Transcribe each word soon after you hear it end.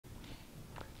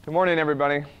Good morning,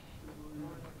 everybody.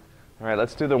 All right,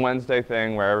 let's do the Wednesday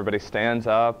thing where everybody stands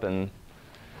up and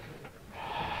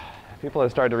people have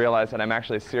started to realize that I'm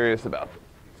actually serious about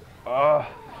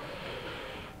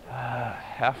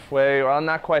halfway, well,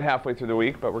 not quite halfway through the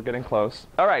week, but we're getting close.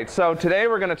 All right, so today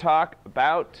we're going to talk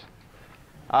about,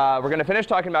 we're going to finish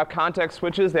talking about context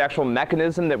switches, the actual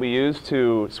mechanism that we use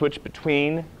to switch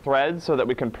between threads so that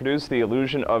we can produce the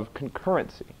illusion of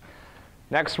concurrency.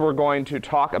 Next, we're going to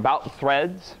talk about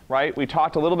threads, right? We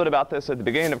talked a little bit about this at the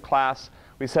beginning of class.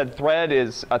 We said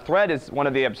a thread is one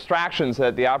of the abstractions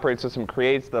that the operating system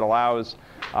creates that allows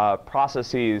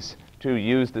processes to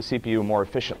use the CPU more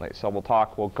efficiently. So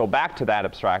we'll go back to that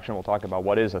abstraction. We'll talk about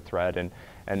what is a thread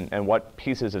and what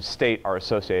pieces of state are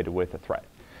associated with a thread.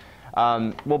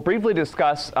 We'll briefly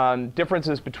discuss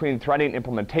differences between threading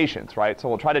implementations, right? So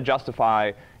we'll try to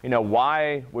justify,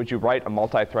 why would you write a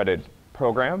multi-threaded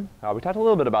program. We talked a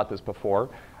little bit about this before,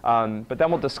 but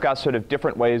then we'll discuss sort of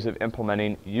different ways of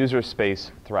implementing user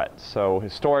space threads. So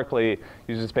historically,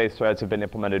 user space threads have been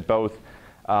implemented both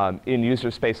in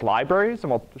user space libraries, and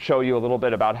we'll show you a little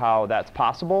bit about how that's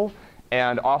possible,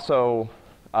 and also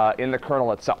in the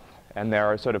kernel itself. And there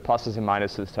are sort of pluses and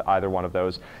minuses to either one of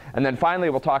those. And then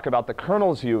finally, we'll talk about the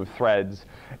kernel's view of threads,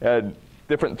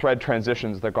 different thread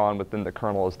transitions that go on within the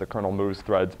kernel as the kernel moves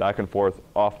threads back and forth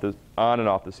on and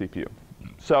off the CPU.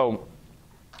 So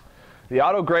the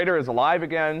auto grader is alive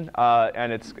again,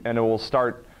 and it will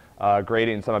start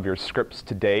grading some of your scripts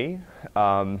today.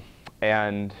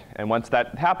 And once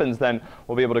that happens, then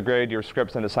we'll be able to grade your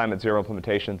scripts and assignment 0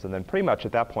 implementations, and then pretty much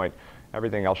at that point,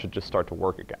 everything else should just start to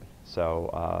work again.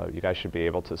 So you guys should be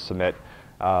able to submit.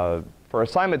 For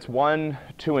assignments 1,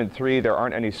 2, and 3, there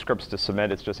aren't any scripts to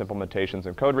submit. It's just implementations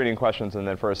and code reading questions. And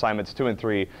then for assignments 2 and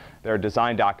 3, there are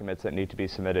design documents that need to be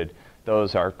submitted.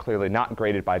 Those are clearly not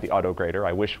graded by the auto grader.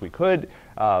 I wish we could,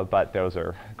 but those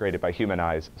are graded by human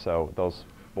eyes. So those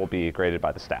will be graded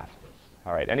by the staff.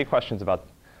 All right, any questions about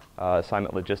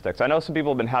assignment logistics? I know some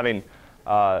people have been having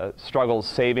struggles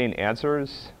saving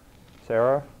answers.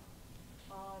 Sarah?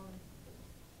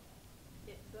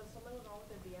 Does something wrong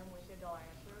with the VM where saved all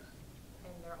answers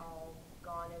and they're all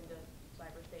gone into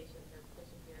cyberspace and they're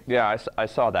disappeared? Yeah, I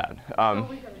saw that. So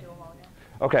we gotta do them all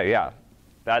now. OK, yeah.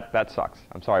 That sucks.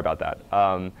 I'm sorry about that.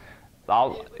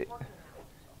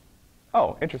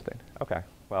 Oh, interesting. OK,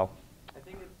 well. I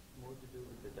think it's more to do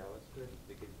with the JavaScript,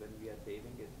 because when we are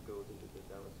saving, it goes into the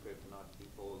JavaScript, not the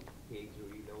whole page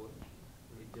reload.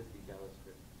 It's just the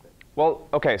JavaScript. Well,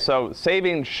 OK, so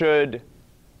saving should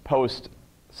post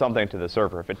something to the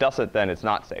server. If it doesn't, then it's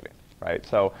not saving, right?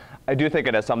 So I do think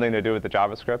it has something to do with the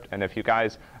JavaScript. And if you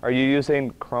guys, are you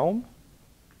using Chrome?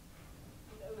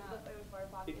 It was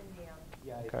Firefox in VM.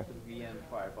 Yeah, it's Okay. the VM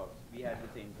Firefox. We had the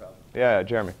same problem. Yeah,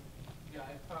 Jeremy. Yeah,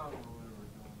 I found when we were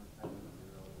doing the time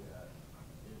that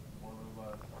if one of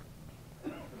us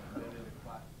submitted a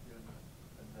question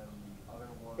and then the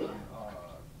other one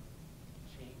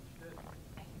changed it,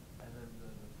 and then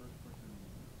the first person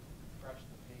refreshed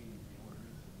the page, it would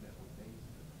resubmit what they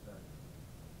said.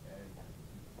 And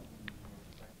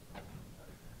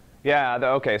Yeah,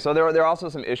 OK. So there are also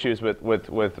some issues with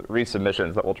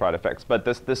resubmissions that we'll try to fix. But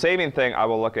the saving thing I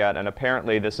will look at, and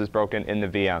apparently this is broken in the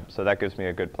VM. So that gives me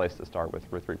a good place to start with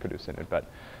reproducing it. But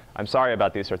I'm sorry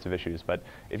about these sorts of issues. But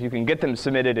if you can get them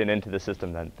submitted and into the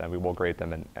system, then we will grade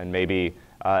them. And maybe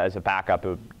as a backup, it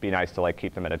would be nice to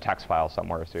keep them in a text file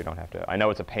somewhere so you don't have to. I know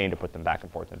it's a pain to put them back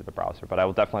and forth into the browser. But I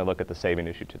will definitely look at the saving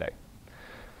issue today.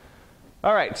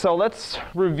 All right, so let's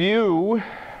review.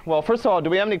 Well, first of all, do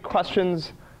we have any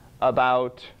questions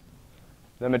about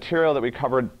the material that we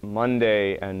covered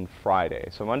Monday and Friday?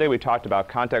 So Monday we talked about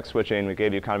context switching. We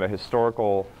gave you kind of a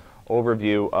historical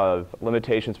overview of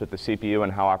limitations with the CPU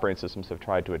and how operating systems have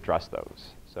tried to address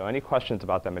those. So any questions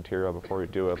about that material before we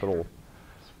do a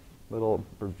little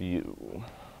review?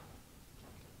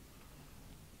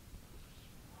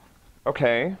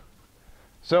 OK.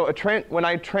 So when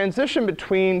I transition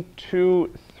between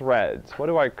two threads, what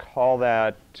do I call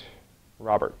that,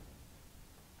 Robert?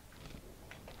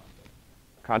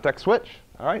 Context switch.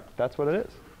 All right, that's what it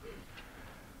is.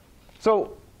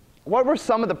 So what were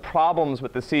some of the problems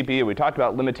with the CPU? We talked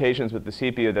about limitations with the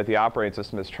CPU that the operating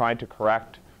system is trying to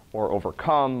correct or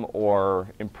overcome or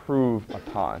improve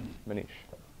upon. Manish,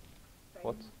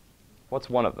 what's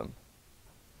one of them?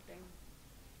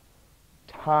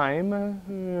 Time.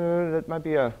 That might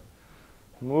be a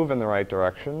move in the right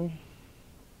direction.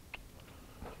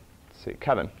 Let's see,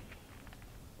 Kevin.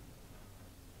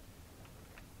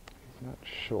 Not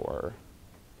sure.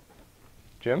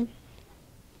 Jim?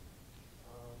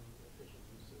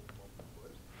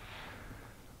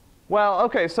 Well,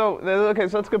 okay, so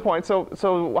that's a good point. So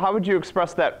how would you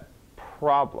express that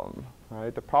problem?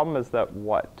 Right? The problem is that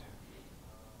what? It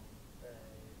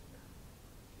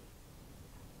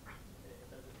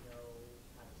doesn't know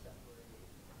how to separate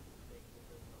things if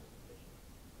there's no sufficient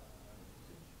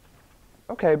usage.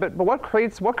 Okay, but what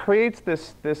creates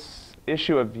this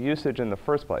issue of usage in the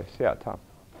first place? Yeah, Tom.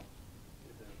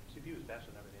 The CPU is faster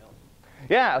than everything else.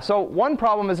 Yeah, so one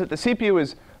problem is that the CPU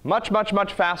is much, much,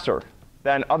 much faster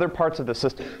than other parts of the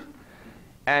system.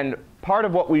 And part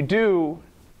of what we do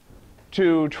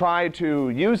to try to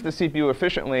use the CPU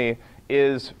efficiently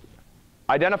is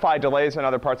identify delays in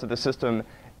other parts of the system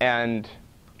and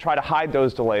try to hide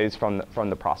those delays from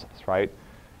the process, right?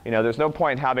 You know, there's no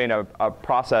point having a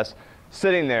process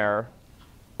sitting there,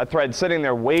 a thread sitting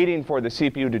there waiting for the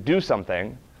CPU to do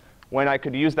something when I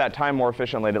could use that time more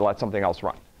efficiently to let something else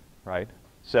run, right?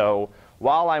 So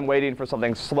while I'm waiting for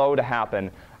something slow to happen,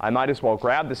 I might as well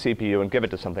grab the CPU and give it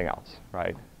to something else,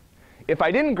 right? If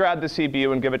I didn't grab the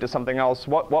CPU and give it to something else,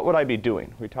 what would I be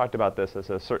doing? We talked about this as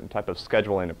a certain type of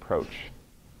scheduling approach.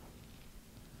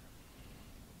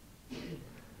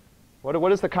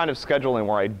 What is the kind of scheduling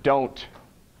where I don't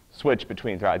switch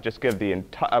between threads? I just give the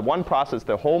one process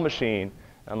the whole machine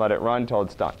and let it run until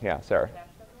it's done. Yeah, Sarah?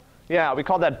 Yeah, we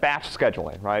call that batch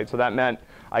scheduling, right? So that meant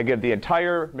I give the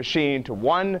entire machine to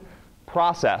one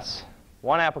process,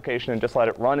 one application, and just let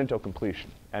it run until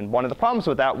completion. And one of the problems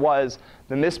with that was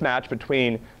the mismatch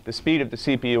between the speed of the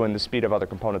CPU and the speed of other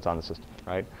components on the system,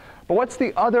 right? But what's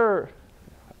the other,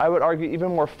 I would argue,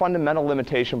 even more fundamental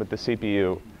limitation with the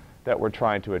CPU that we're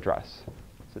trying to address?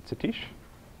 Is it Satish?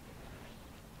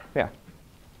 Yeah.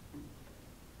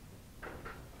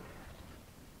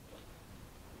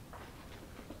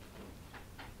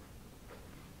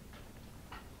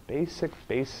 Basics.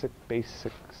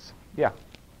 Yeah.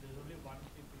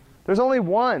 There's only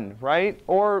one, right?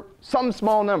 Or some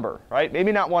small number, right?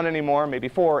 Maybe not one anymore, maybe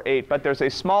 4 or 8, but there's a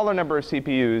smaller number of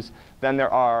CPUs than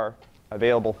there are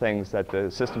available things that the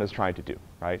system is trying to do,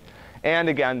 right? And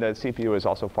again, the CPU is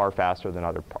also far faster than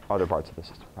other parts of the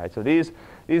system, right? So these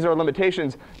are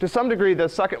limitations. To some degree, the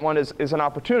second one is an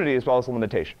opportunity as well as a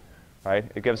limitation, right?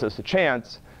 It gives us a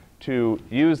chance to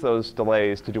use those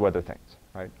delays to do other things,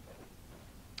 right?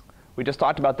 We just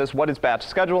talked about this. What is batch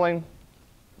scheduling?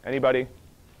 Anybody?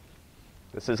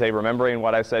 This is a remembering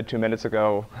what I said 2 minutes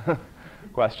ago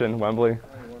question, Wembley.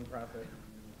 One process.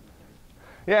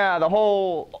 Yeah,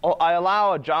 I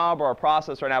allow a job or a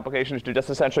process or an application to just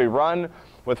essentially run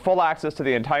with full access to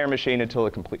the entire machine until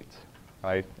it completes,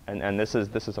 right? And this was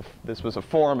a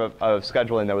form of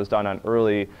scheduling that was done on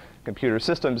early computer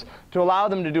systems to allow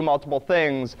them to do multiple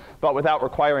things, but without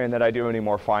requiring that I do any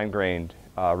more fine-grained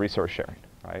resource sharing.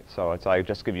 Right? So it's I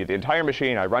just give you the entire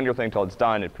machine, I run your thing till it's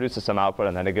done, it produces some output,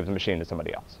 and then I give the machine to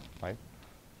somebody else. Right?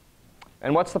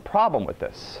 And what's the problem with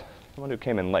this? Someone who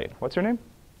came in late. What's your name?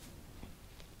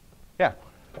 Yeah.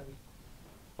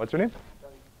 What's your name?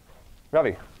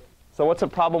 Ravi. So what's the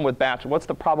problem with batch? What's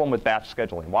the problem with batch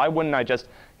scheduling? Why wouldn't I just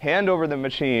hand over the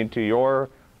machine to your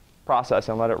process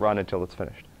and let it run until it's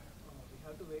finished? We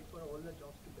have to wait for all the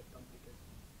jobs to get completed.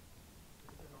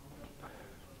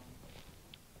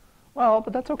 Well,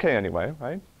 but that's OK anyway,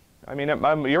 right? I mean,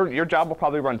 your job will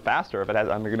probably run faster if it has,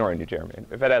 I'm ignoring you, Jeremy,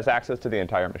 if it has access to the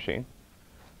entire machine.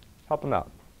 Help him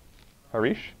out.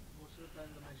 Harish? Most of the time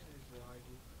the machine is idle.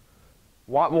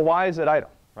 Well, why is it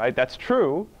idle, right? That's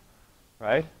true,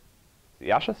 right?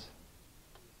 Yashas?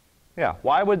 Yeah,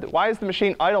 why is the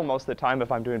machine idle most of the time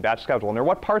if I'm doing batch scheduling? Or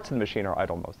what parts of the machine are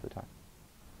idle most of the time?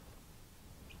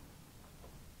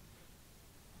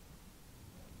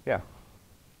 Yeah.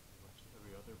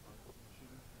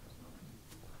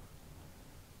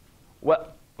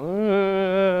 Well,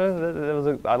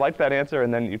 I like that answer,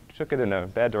 and then you took it in a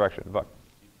bad direction. But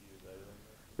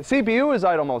the CPU is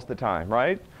idle most of the time,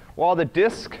 right? While the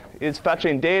disk is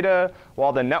fetching data,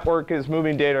 while the network is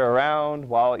moving data around,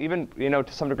 while even, to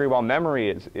some degree, while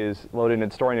memory is loading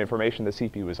and storing information, the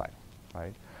CPU is idle,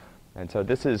 right? And so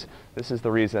this is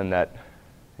the reason that,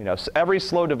 every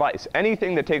slow device,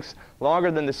 anything that takes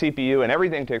longer than the CPU and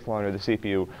everything takes longer than the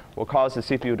CPU will cause the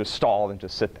CPU to stall and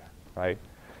just sit there, right?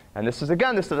 And this is a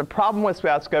problem with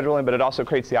batch scheduling, but it also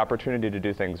creates the opportunity to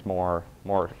do things more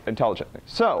intelligently.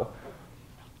 So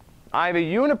I have a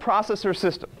uniprocessor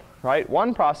system, right?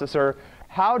 One processor.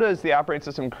 How does the operating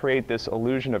system create this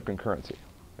illusion of concurrency?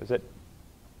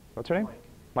 What's your name?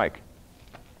 Mike.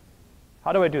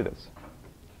 How do I do this?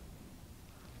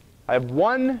 I have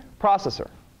one processor.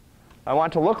 I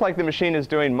want to look like the machine is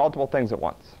doing multiple things at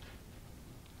once.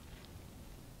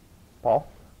 Paul?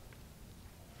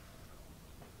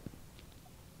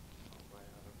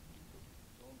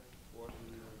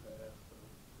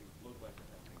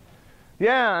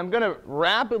 Yeah, I'm going to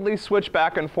rapidly switch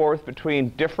back and forth between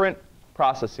different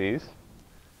processes.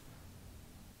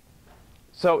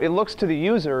 So it looks to the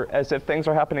user as if things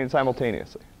are happening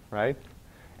simultaneously, right?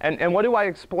 And what do I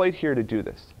exploit here to do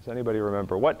this? Does anybody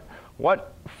remember?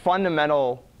 What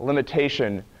fundamental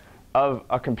limitation of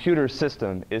a computer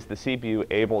system is the CPU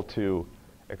able to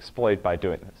exploit by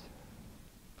doing this?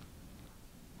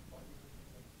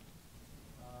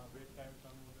 Wait time is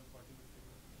more than 40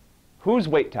 milliseconds. Whose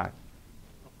wait time?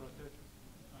 A process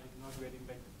is not waiting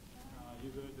like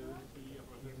user doesn't see a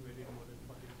process waiting more than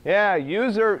 40 milliseconds. Yeah,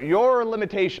 user, your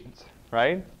limitations,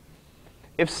 right?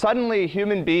 If suddenly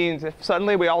human beings, if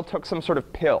suddenly we all took some sort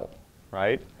of pill,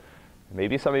 right?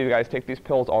 Maybe some of you guys take these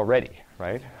pills already,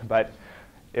 right? But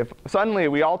if suddenly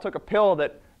we all took a pill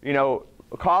that,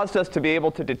 caused us to be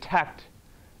able to detect,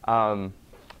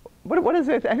 what is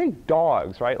it? I think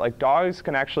dogs, right? Like dogs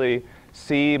can actually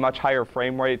see much higher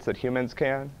frame rates than humans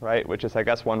can, right? Which is, I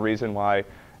guess, one reason why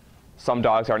some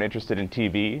dogs aren't interested in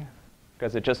TV,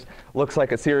 because it just looks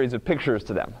like a series of pictures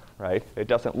to them, right? It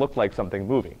doesn't look like something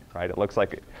moving, right? It looks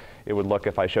like it would look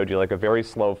if I showed you like a very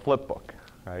slow flip book,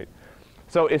 right?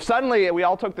 So if suddenly we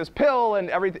all took this pill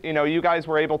and you guys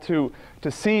were able to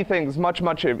see things much,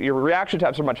 your reaction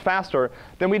times are much faster,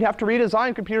 then we'd have to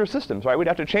redesign computer systems, right? We'd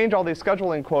have to change all these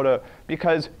scheduling quota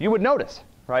because you would notice,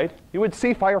 right? You would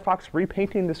see Firefox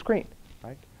repainting the screen,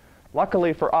 right?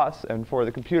 Luckily for us and for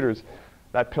the computers,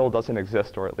 that pill doesn't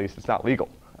exist, or at least it's not legal,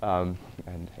 and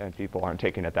people aren't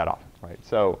taking it that often, right?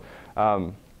 So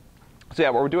yeah,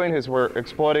 what we're doing is we're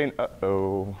exploiting.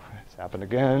 Uh-oh, it's happened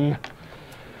again.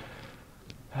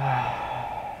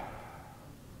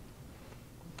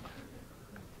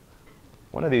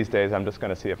 One of these days, I'm just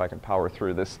going to see if I can power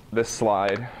through this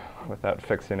slide without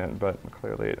fixing it, but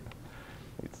clearly it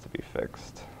needs to be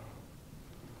fixed.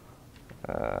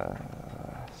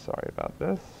 Sorry about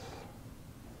this.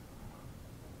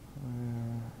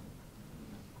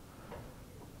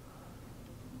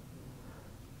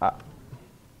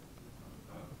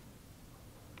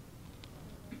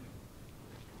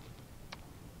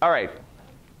 All right.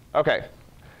 OK.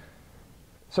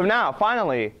 So now,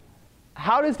 finally,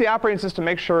 how does the operating system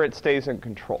make sure it stays in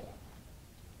control?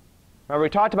 Remember, we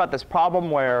talked about this problem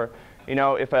where,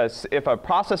 if a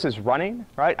process is running,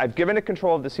 right, I've given it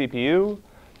control of the CPU.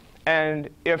 And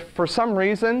if for some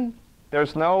reason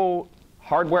there's no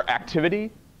hardware activity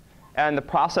and the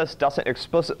process doesn't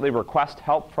explicitly request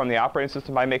help from the operating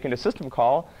system by making a system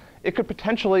call, it could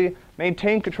potentially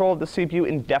maintain control of the CPU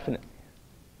indefinitely.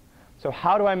 So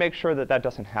how do I make sure that that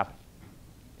doesn't happen?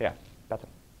 Yeah, that's it.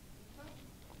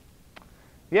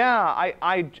 Yeah,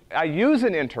 I use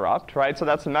an interrupt, right? So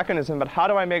that's the mechanism. But how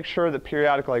do I make sure that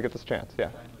periodically I get this chance? Yeah.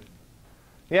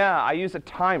 Yeah, I use a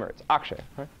timer. It's Akshay,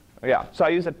 right? Yeah, so I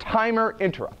use a timer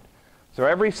interrupt. So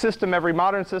every system, every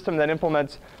modern system that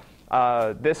implements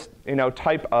this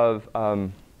type of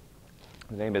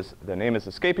the name is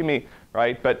escaping me,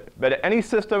 right? But any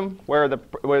system where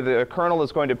the kernel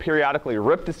is going to periodically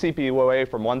rip the CPU away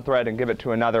from one thread and give it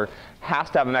to another has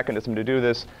to have a mechanism to do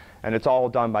this, and it's all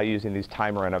done by using these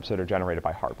timer interrupts that are generated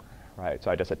by hardware, right?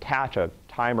 So I just attach a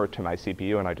timer to my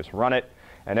CPU and I just run it,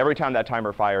 and every time that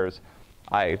timer fires,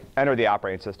 I enter the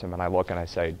operating system and I look and I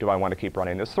say, do I want to keep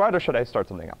running this thread or should I start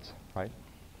something else, right?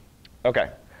 OK.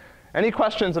 Any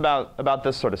questions about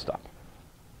this sort of stuff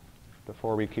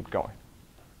before we keep going?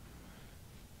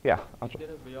 Yeah. Is there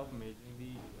a way of measuring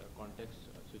the context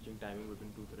switching timing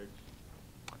between two threads?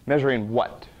 Measuring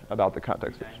what about the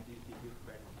context switch?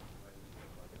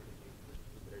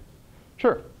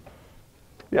 Sure.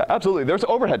 Yeah, absolutely. There's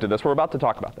overhead to this. We're about to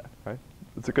talk about that, right?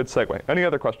 It's a good segue. Any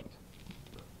other questions?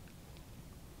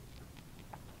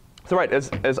 So right, as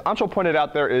Anshul pointed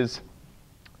out, there is,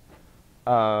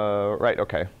 right,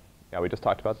 OK. Yeah, we just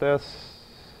talked about this.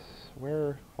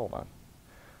 Hold on.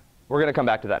 We're going to come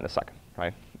back to that in a second,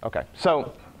 right? OK,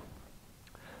 so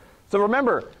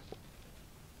remember,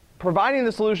 providing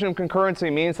the solution of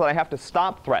concurrency means that I have to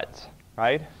stop threads,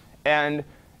 right? And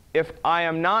if I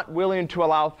am not willing to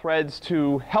allow threads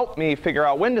to help me figure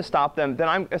out when to stop them, then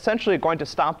I'm essentially going to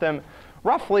stop them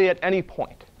roughly at any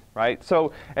point, right?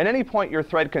 So at any point, your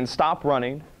thread can stop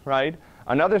running, right?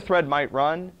 Another thread might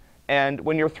run. And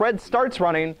when your thread starts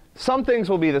running, some things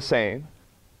will be the same,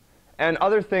 and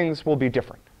other things will be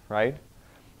different, right?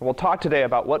 And we'll talk today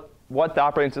about what the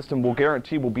operating system will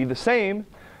guarantee will be the same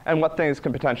and what things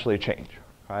can potentially change,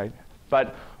 right?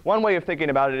 But one way of thinking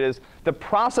about it is the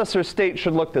processor state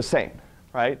should look the same,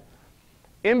 right?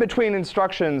 In between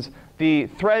instructions, the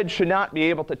thread should not be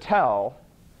able to tell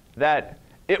that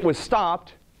it was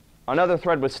stopped, another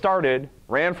thread was started,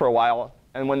 ran for a while,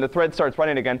 And when the thread starts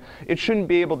running again, it shouldn't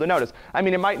be able to notice. I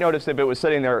mean, it might notice if it was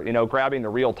sitting there, grabbing the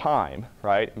real time,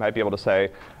 right? It might be able to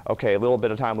say, okay, a little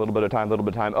bit of time, a little bit of time, a little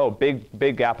bit of time. Oh,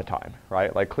 big gap of time,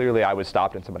 right? Like clearly I was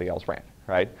stopped and somebody else ran,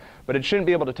 right? But it shouldn't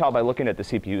be able to tell by looking at the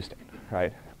CPU state,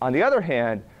 right? On the other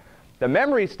hand, the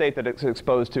memory state that it's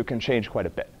exposed to can change quite a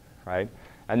bit, right?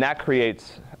 And that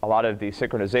creates a lot of the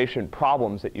synchronization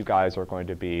problems that you guys are going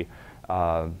to be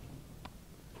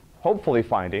hopefully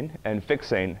finding and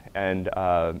fixing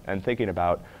and thinking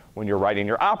about when you're writing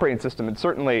your operating system. And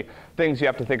certainly things you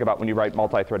have to think about when you write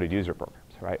multi-threaded user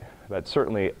programs, right? But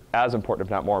certainly as important,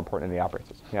 if not more important, in the operating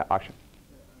system. Yeah, Akshay.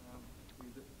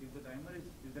 Is the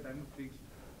timer fixed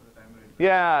for the timer?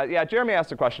 Yeah. Jeremy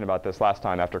asked a question about this last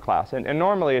time after class, and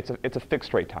normally it's a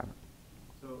fixed rate timer.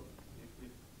 So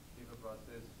if a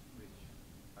process which,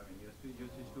 I mean, you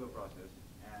switch to a process,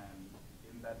 and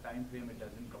in that time frame it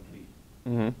doesn't complete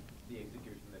the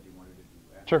execution that you wanted to do,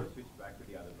 and Sure. you switch back to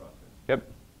the other process. Yep.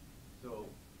 So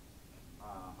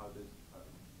how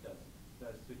does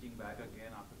switching back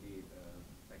again after the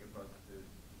second process is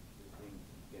thing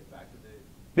get back to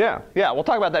the? Yeah, we'll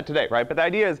talk about that today, right? But the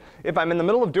idea is if I'm in the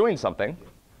middle of doing something,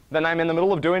 then I'm in the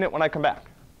middle of doing it when I come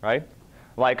back, right?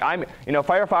 Like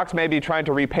Firefox may be trying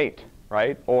to repaint,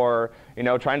 right? Or,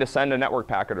 trying to send a network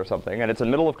packet or something, and it's in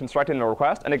the middle of constructing a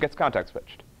request, and it gets context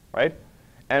switched, right?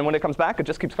 And when it comes back, it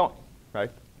just keeps going,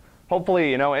 right?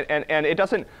 Hopefully, and it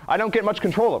doesn't, I don't get much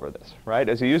control over this, right?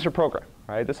 As a user program,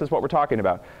 right? This is what we're talking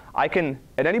about. I can,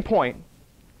 at any point,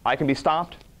 I can be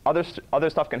stopped, other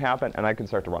stuff can happen, and I can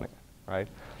start to run again, right?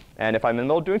 And if I'm in the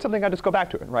middle of doing something, I just go back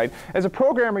to it, right? As a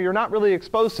programmer, you're not really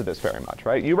exposed to this very much,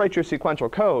 right? You write your sequential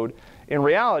code. In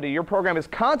reality, your program is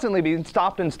constantly being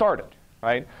stopped and started,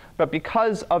 right? But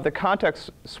because of the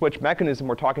context switch mechanism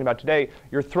we're talking about today,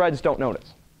 your threads don't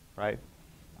notice, right?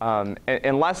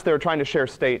 Unless they're trying to share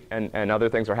state and other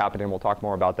things are happening. We'll talk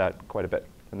more about that quite a bit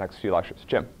in the next few lectures.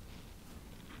 Jim?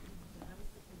 So how does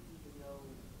the CPU know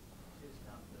to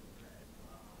stop the thread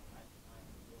at the time?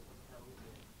 What tells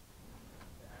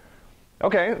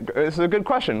it that? OK, this is a good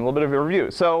question, a little bit of a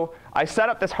review. So I set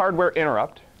up this hardware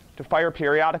interrupt to fire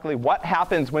periodically. What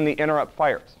happens when the interrupt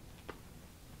fires?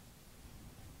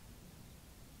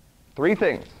 3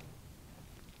 things.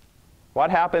 What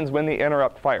happens when the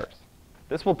interrupt fires?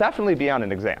 This will definitely be on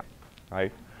an exam,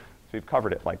 right? So we've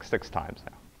covered it like 6 times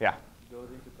now. Yeah? Goes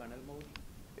into kernel mode?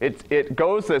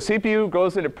 The CPU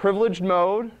goes into privileged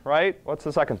mode, right? What's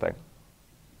the second thing?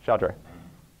 Shadre?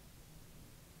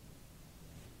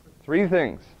 3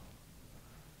 things.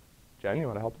 Jen, you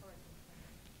want to help?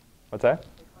 What's that?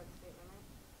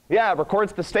 Yeah, it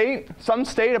records the state, some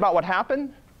state about what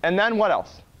happened, and then what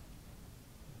else?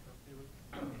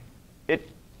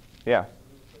 Yeah.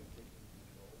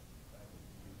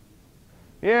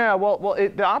 Yeah, well,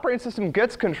 the operating system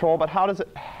gets control, but how does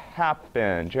it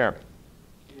happen? Jeremy?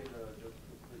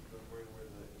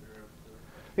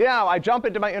 Yeah, I jump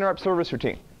into my interrupt service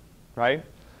routine, right?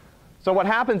 So what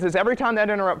happens is every time that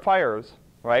interrupt fires,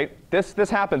 right, this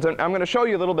happens. And I'm going to show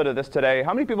you a little bit of this today.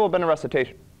 How many people have been in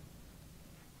recitation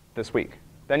this week?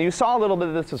 Then you saw a little bit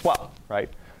of this as well, right?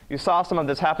 You saw some of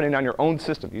this happening on your own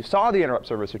system. You saw the interrupt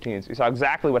service routines. You saw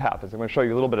exactly what happens. I'm going to show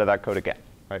you a little bit of that code again,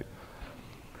 right?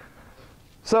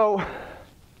 So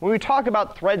when we talk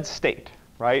about thread state,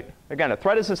 right, again, a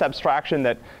thread is this abstraction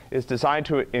that is designed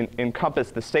to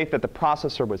encompass the state that the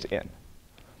processor was in.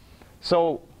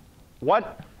 So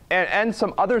and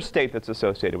some other state that's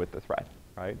associated with the thread,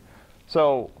 right?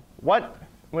 So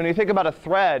when you think about a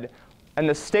thread, and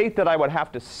the state that I would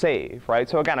have to save, right?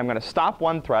 So again, I'm going to stop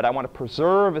one thread. I want to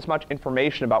preserve as much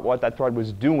information about what that thread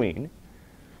was doing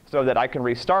so that I can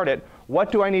restart it.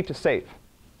 What do I need to save,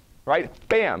 right?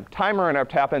 Bam, timer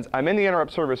interrupt happens. I'm in the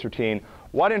interrupt service routine.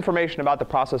 What information about the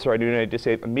processor I do need to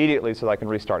save immediately so that I can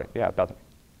restart it? Yeah, Bethany.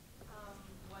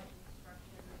 What instruction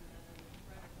the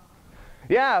thread is on.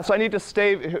 Yeah, so I need to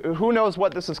save. Who knows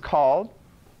what this is called?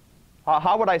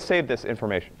 How would I save this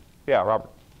information? Yeah, Robert.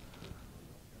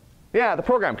 Yeah, the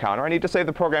program counter. I need to save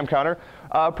the program counter.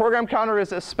 Program counter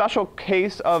is a special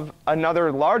case of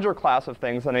another larger class of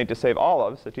things that I need to save all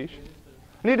of. Satish?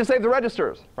 I need to save the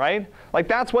registers, right? Like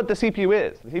that's what the CPU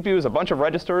is. The CPU is a bunch of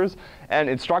registers and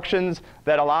instructions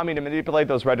that allow me to manipulate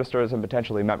those registers and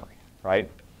potentially memory, right?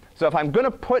 So if I'm going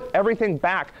to put everything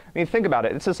back, I mean, think about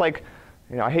it. It's just like,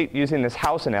 I hate using this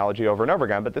house analogy over and over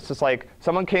again, but this is like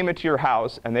someone came into your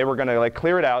house and they were going to like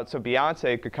clear it out so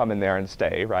Beyonce could come in there and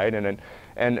stay, right?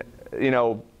 And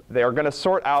they're going to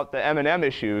sort out the M&M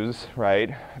issues,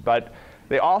 right? But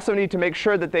they also need to make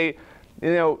sure that they,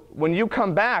 when you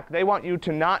come back, they want you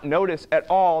to not notice at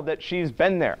all that she's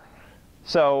been there.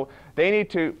 So they need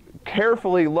to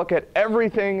carefully look at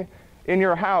everything in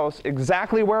your house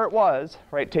exactly where it was,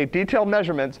 right? Take detailed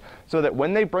measurements so that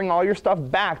when they bring all your stuff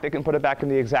back, they can put it back in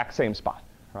the exact same spot,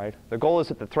 right? The goal is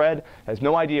that the thread has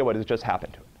no idea what has just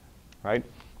happened to it, right?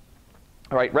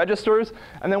 All right, registers,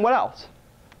 and then what else?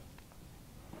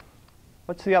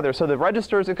 What's the other? So the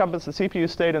registers encompass the CPU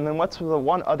state, and then what's the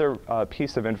one other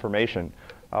piece of information?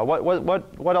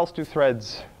 What else do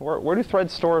threads, where do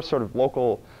threads store sort of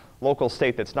local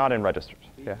state that's not in registers?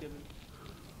 Yeah.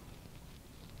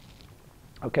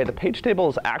 Okay, the page table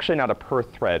is actually not a per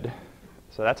thread.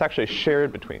 So that's actually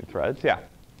shared between threads, yeah.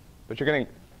 But you're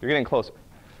getting closer.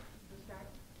 The stack?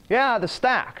 Yeah, the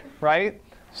stack, right?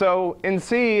 So in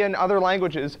C and other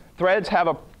languages, threads have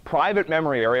a private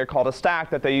memory area called a stack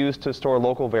that they use to store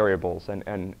local variables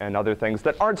and other things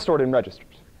that aren't stored in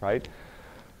registers, right?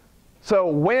 So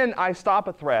when I stop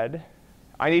a thread,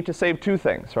 I need to save two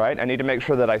things, right? I need to make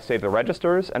sure that I save the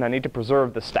registers, and I need to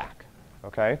preserve the stack,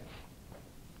 okay?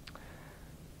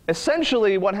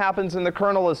 Essentially, what happens in the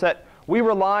kernel is that we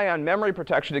rely on memory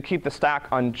protection to keep the stack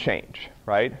unchanged,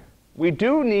 right? We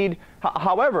do need,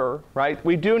 however, right,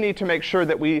 we do need to make sure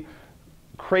that we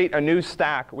create a new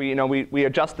stack. We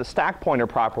adjust the stack pointer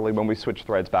properly when we switch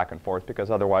threads back and forth, because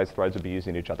otherwise threads would be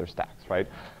using each other's stacks, right?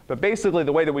 But basically,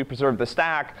 the way that we preserve the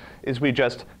stack is we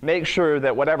just make sure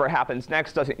that whatever happens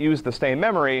next doesn't use the same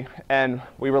memory, and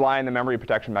we rely on the memory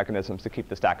protection mechanisms to keep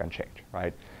the stack unchanged,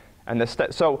 right? And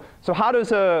so how does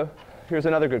here's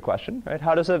another good question, right?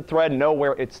 How does a thread know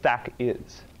where its stack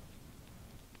is?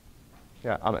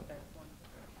 Yeah, Amit.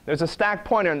 There's a stack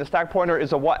pointer, and the stack pointer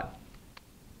is a what?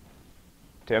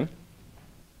 Tim?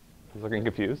 He's looking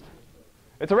confused.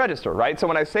 It's a register, right? So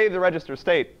when I save the register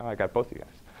state, oh, I got both of you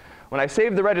guys. When I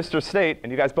save the register state,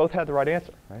 and you guys both had the right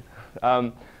answer, right?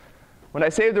 When I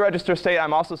save the register state,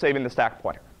 I'm also saving the stack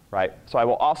pointer, right? So I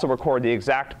will also record the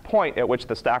exact point at which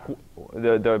the stack,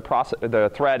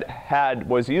 the thread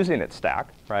was using its stack,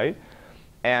 right?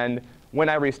 And when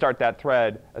I restart that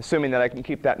thread, assuming that I can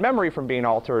keep that memory from being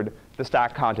altered, the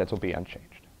stack contents will be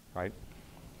unchanged, right?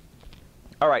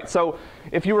 All right, so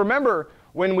if you remember,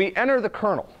 when we enter the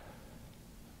kernel,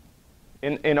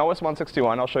 in OS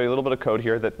 161, I'll show you a little bit of code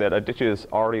here that Aditya has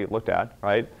already looked at,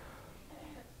 right?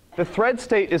 The thread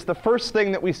state is the first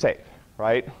thing that we save,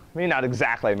 right? I mean, not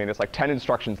exactly. I mean, it's like 10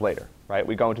 instructions later, right?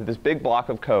 We go into this big block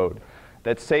of code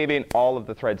that's saving all of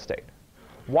the thread state.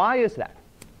 Why is that?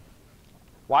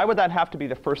 Why would that have to be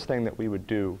the first thing that we would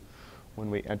do when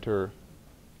we enter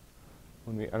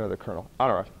the kernel?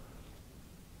 Anurag.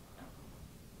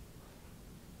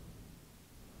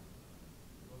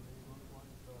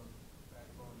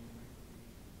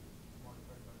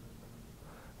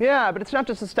 Yeah, but it's not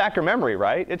just a stack or memory,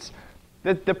 right? It's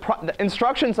the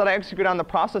instructions that I execute on the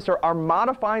processor are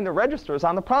modifying the registers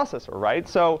on the processor, right?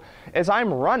 So as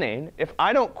I'm running, if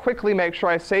I don't quickly make sure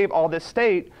I save all this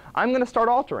state, I'm going to start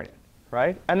altering it,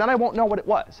 right? And then I won't know what it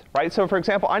was, right? So for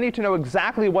example, I need to know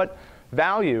exactly what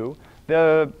value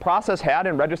the process had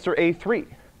in register A3,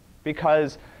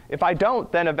 because if I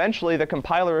don't, then eventually the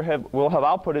compiler will have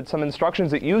outputted some instructions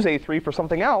that use A3 for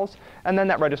something else, and then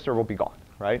that register will be gone,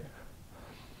 right?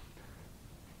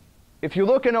 If you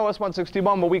look in OS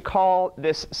 161, what we call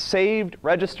this saved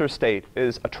register state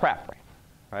is a trap frame,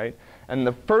 right? And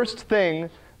the first thing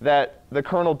that the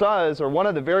kernel does, or one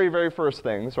of the very, very first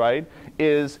things, right,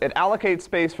 is it allocates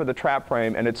space for the trap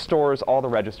frame, and it stores all the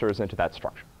registers into that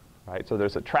structure, right? So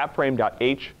there's a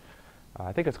trapframe.h.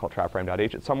 I think it's called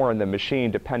trapframe.h. It's somewhere in the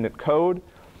machine-dependent code.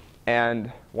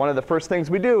 And one of the first things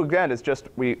we do, again, is just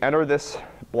we enter this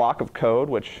block of code,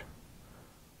 which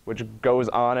goes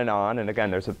on. And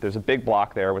again, there's a big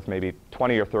block there with maybe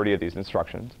 20 or 30 of these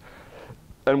instructions.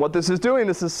 And what this is doing,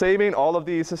 this is saving all of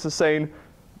these. This is saying,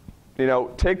 you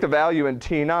know, take the value in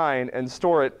T9 and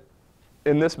store it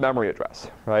in this memory address,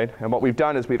 right? And what we've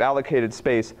done is we've allocated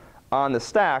space on the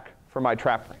stack for my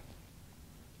trap frame.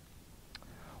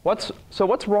 So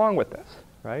what's wrong with this,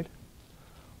 right?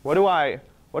 What do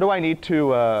I need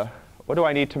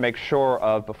to make sure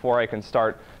of before I can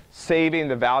start saving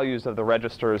the values of the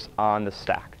registers on the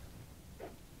stack?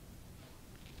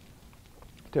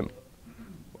 Tim.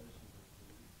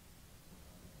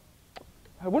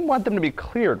 I wouldn't want them to be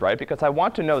cleared, right? Because I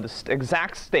want to know the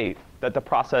exact state that the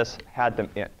process had them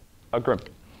in. Grim.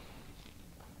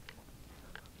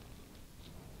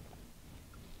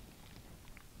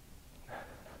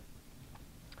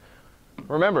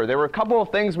 Remember, there were a couple of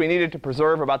things we needed to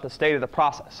preserve about the state of the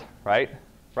process, right?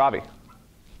 Ravi.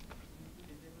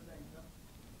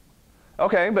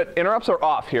 OK, but interrupts are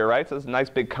off here, right? So it's a nice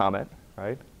big comment,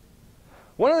 right?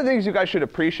 One of the things you guys should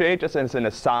appreciate, just as an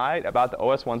aside about the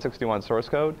OS 161 source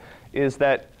code, is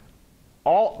that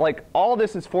all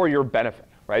this is for your benefit,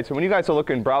 right? So when you guys are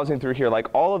looking, browsing through here, like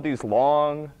all of these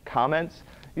long comments,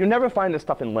 you never find this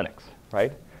stuff in Linux,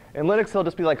 right? In Linux, there'll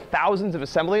just be like thousands of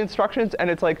assembly instructions, and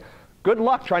it's like, good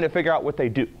luck trying to figure out what they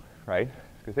do, right?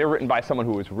 Because they were written by someone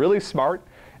who was really smart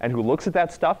and who looks at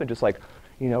that stuff and just like,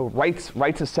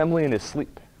 writes assembly in his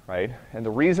sleep, right? And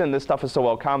the reason this stuff is so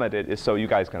well commented is so you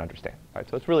guys can understand, right?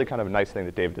 So it's really kind of a nice thing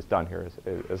that David has done here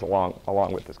is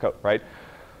along with this code, right?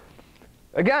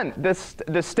 Again, the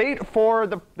state for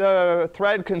the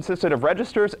thread consisted of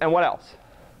registers and what else?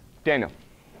 Daniel?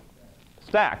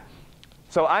 Stack.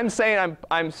 So I'm saying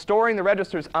I'm storing the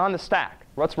registers on the stack.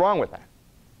 What's wrong with that?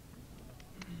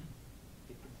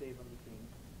 It can save on the same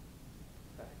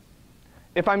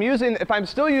stack. If I'm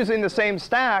still using the same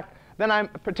stack, then I'm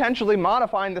potentially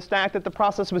modifying the stack that the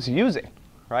process was using,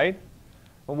 right?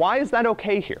 Well, why is that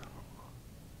OK here?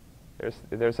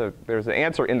 There's an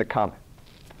answer in the comment.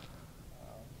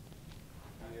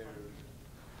 You're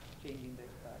changing the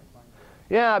stack pointer.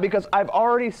 Yeah, because I've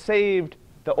already saved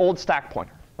the old stack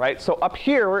pointer, right? So up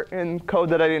here in code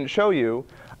that I didn't show you,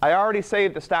 I already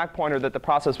saved the stack pointer that the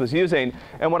process was using.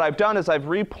 And what I've done is I've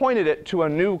repointed it to a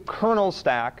new kernel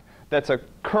stack that's a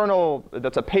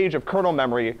page of kernel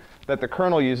memory that the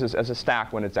kernel uses as a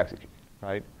stack when it's executed,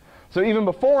 right? So even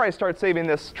before I start saving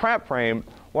this trap frame,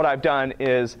 what I've done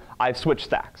is I've switched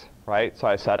stacks, right? So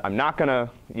I said, I'm not going to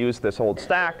use this old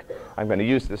stack. I'm going to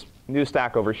use this new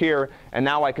stack over here. And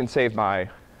now I can save my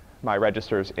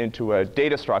registers into a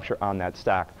data structure on that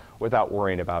stack without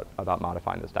worrying about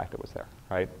modifying the stack that was there,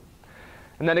 right?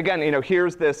 And then again,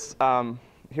 here's this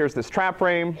trap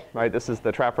frame, right? This is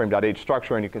the trap frame.h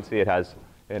structure, and you can see it has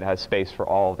space for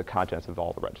all of the contents of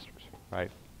all the registers, right?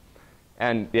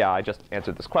 And yeah, I just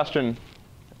answered this question.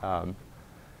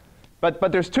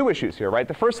 But there's two issues here, right?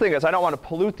 The first thing is I don't want to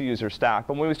pollute the user stack.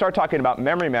 But when we start talking about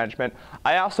memory management,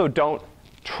 I also don't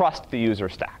trust the user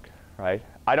stack, right?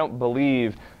 I don't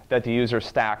believe that the user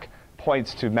stack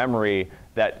points to memory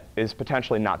that is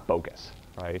potentially not bogus,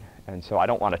 right? And so I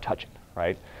don't want to touch it,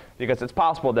 right? Because it's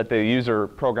possible that the user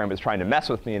program is trying to mess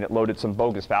with me and it loaded some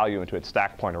bogus value into its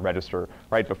stack pointer register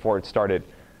right before it started,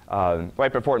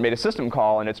 right before it made a system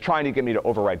call, and it's trying to get me to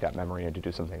overwrite that memory and to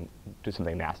do something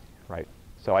nasty, right?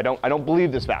 So I don't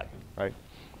believe this value, right?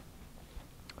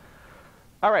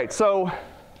 All right, so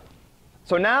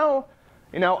now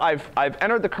I've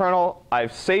entered the kernel,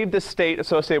 I've saved this state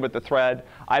associated with the thread,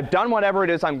 I've done whatever it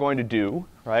is I'm going to do,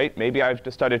 right? Maybe I've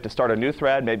decided to start a new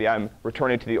thread, maybe I'm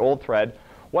returning to the old thread.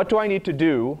 What do I need to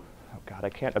do? Oh God, I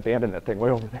can't abandon that thing way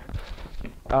over there.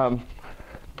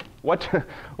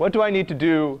 What do I need to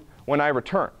do when I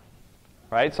return,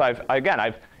 right? So I've gone.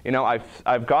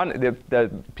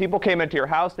 The people came into your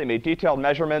house, they made detailed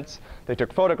measurements, they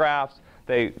took photographs,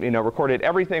 they recorded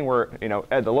everything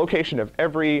at the location of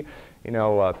every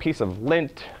piece of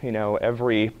lint,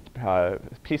 every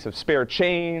piece of spare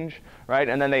change, right?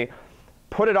 And then they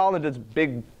put it all into this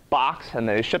big box, and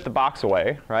they ship the box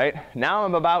away, right? Now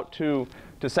I'm about to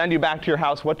send you back to your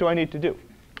house. What do I need to do?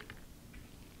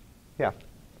 Yeah.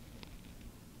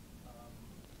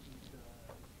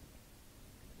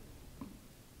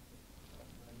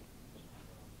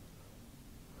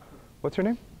 What's her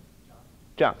name?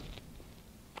 John.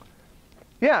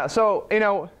 Yeah, so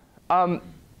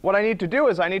what I need to do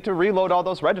is I need to reload all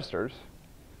those registers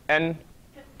and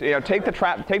take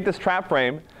this trap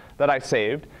frame that I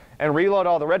saved and reload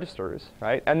all the registers,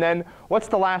 right? And then what's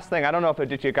the last thing? I don't know if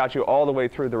it got you all the way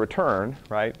through the return,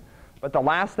 right? But the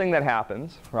last thing that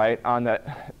happens, right, on the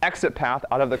exit path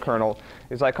out of the kernel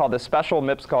is I call this special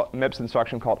MIPS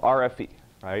instruction called RFE,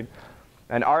 right?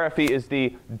 And RFE is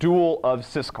the dual of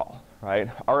syscall,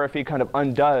 right? RFE kind of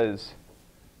undoes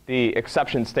the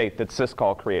exception state that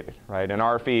syscall created, right? And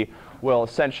RFE will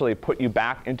essentially put you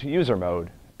back into user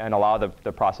mode and allow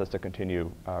the process to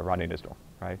continue running as normal,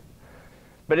 right?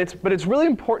 But it's really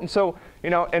important. So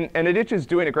and Aditya is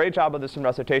doing a great job of this in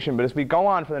recitation. But as we go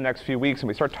on for the next few weeks and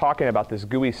we start talking about this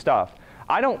GUI stuff,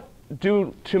 I don't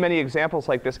do too many examples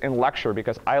like this in lecture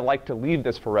because I like to leave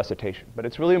this for recitation. But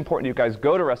it's really important you guys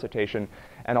go to recitation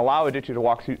and allow Aditya to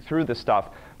walk through this stuff.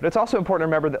 But it's also important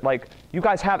to remember that you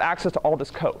guys have access to all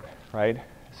this code, right?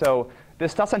 So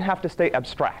this doesn't have to stay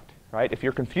abstract, right? If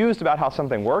you're confused about how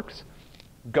something works,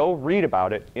 go read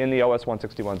about it in the OS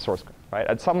 161 source code, right?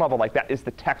 At some level, that is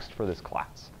the text for this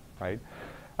class, right?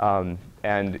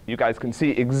 And you guys can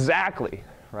see exactly,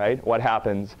 right, what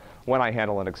happens when I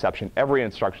handle an exception, every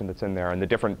instruction that's in there, and the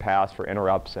different paths for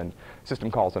interrupts and system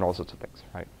calls and all sorts of things,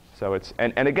 right? So it's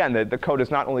and again, the code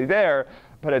is not only there,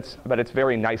 but it's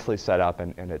very nicely set up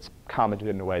and it's commented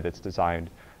in a way that's designed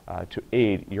to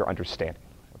aid your understanding,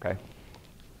 okay?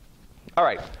 All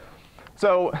right.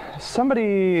 So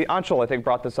somebody, Anshul, I think,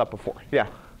 brought this up before. Yeah.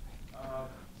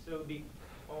 So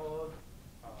all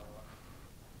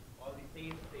the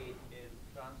save state is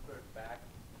transferred back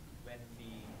when the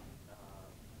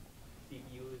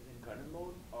CPU is in kernel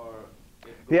mode, or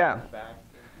it goes back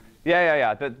into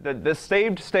Yeah. The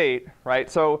saved state, right?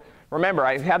 So remember,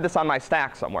 I had this on my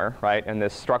stack somewhere, right, in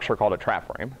this structure called a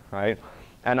trap frame, right?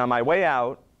 And on my way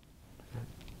out,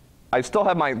 I still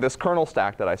have this kernel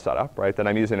stack that I set up, right, that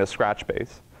I'm using as scratch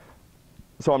base.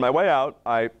 So on my way out,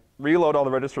 I reload all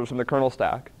the registers from the kernel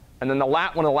stack. And then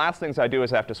one of the last things I do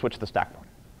is I have to switch the stack point,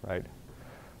 right?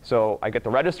 So I get the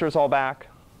registers all back.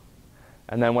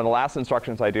 And then one of the last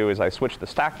instructions I do is I switch the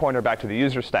stack pointer back to the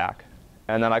user stack.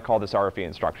 And then I call this RFE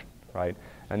instruction, right?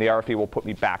 And the RFE will put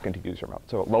me back into user mode.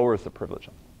 So it lowers the privilege.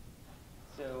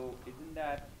 So isn't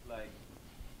that like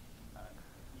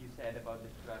you said about the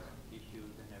trust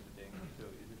issues and everything? So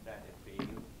isn't that a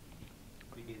fail?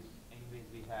 Because anyways,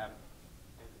 we have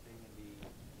everything in the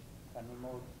kernel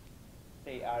mode.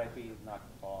 Say RFE is not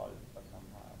called or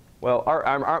somehow. Well,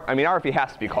 I mean, RFE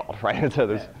has to be called, right? So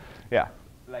there's, yeah.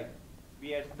 Like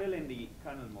we are still in the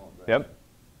kernel mode, right? Yep.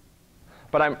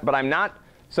 But I'm not.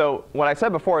 So what I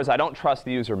said before is I don't trust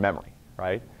the user memory,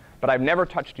 right? But I've never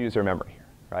touched user memory here,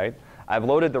 right? I've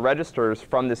loaded the registers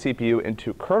from the CPU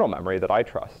into kernel memory that I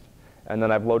trust, and then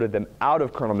I've loaded them out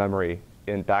of kernel memory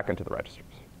back into the registers,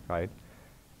 right?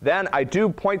 Then I do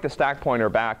point the stack pointer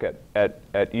back at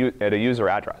a user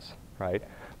address, right?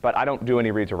 But I don't do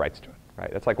any reads or writes to it,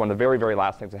 right? That's like one of the very, very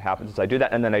last things that happens is I do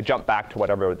that, and then I jump back to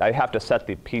whatever. I have to set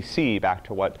the PC back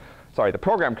to the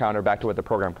program counter back to what the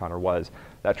program counter was.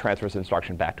 That transfers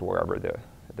instruction back to wherever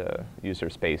the user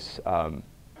space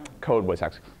code was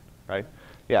executed, right?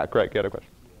 Yeah, Greg, you had a question.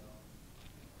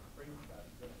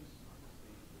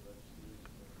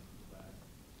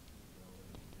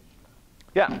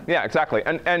 Yeah, exactly.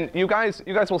 And you guys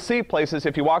will see places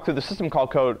if you walk through the system call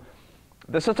code,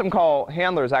 the system call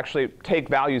handlers actually take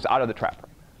values out of the trap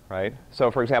frame, right? So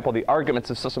for example, the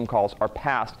arguments of system calls are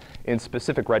passed in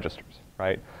specific registers,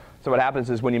 right? So what happens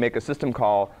is when you make a system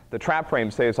call, the trap frame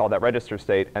saves all that register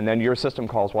state, and then your system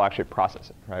calls will actually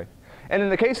process it, right? And in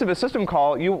the case of a system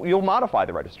call, you'll modify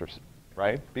the registers,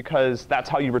 right? Because that's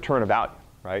how you return a value,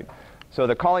 right? So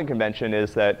the calling convention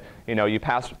is that you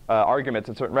pass arguments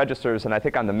in certain registers, and I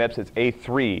think on the MIPS it's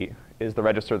A3 is the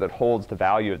register that holds the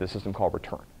value of the system call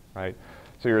return, right?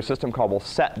 So your system call will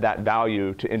set that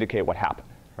value to indicate what happened,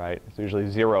 right? It's usually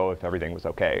 0 if everything was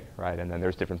OK, right? And then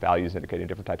there's different values indicating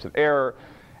different types of error.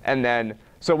 And then,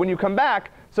 so when you come back,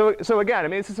 so again, I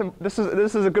mean, this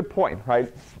is a good point,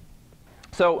 right?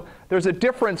 So there's a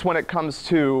difference when it comes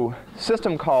to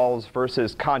system calls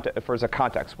versus a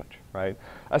context switch, right?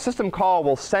 A system call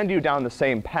will send you down the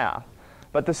same path,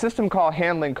 but the system call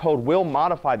handling code will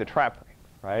modify the trap frame,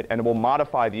 right? And it will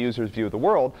modify the user's view of the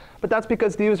world, but that's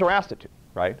because the user asked it to,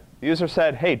 right? The user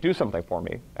said, hey, do something for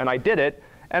me, and I did it,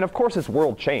 and of course its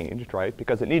world changed, right?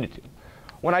 Because it needed to.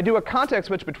 When I do a context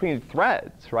switch between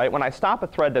threads, right, when I stop a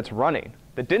thread that's running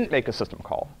that didn't make a system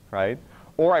call, right,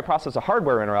 or I process a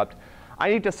hardware interrupt,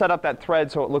 I need to set up that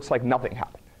thread so it looks like nothing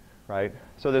happened, right?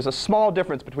 So there's a small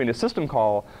difference between a system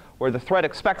call where the thread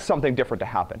expects something different to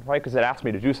happen, right, because it asked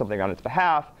me to do something on its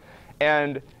behalf,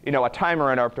 and a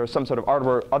timer interrupt or some sort of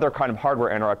other kind of hardware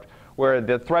interrupt where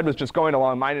the thread was just going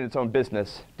along, minding its own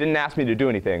business, didn't ask me to do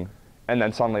anything, and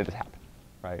then suddenly this happened,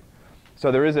 right?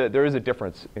 So there is a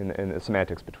difference in the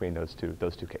semantics between those two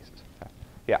cases.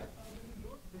 Yeah.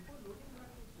 Before loading back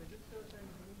those registers and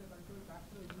bringing the control back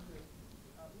to the user,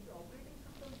 would the operating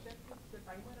system check if the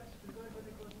timer has triggered when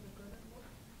it was in the kernel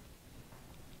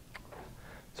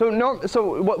mode?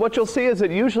 So what you'll see is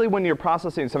that usually when you're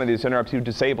processing some of these interrupts, you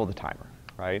disable the timer,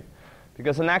 right?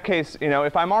 Because in that case,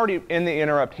 if I'm already in the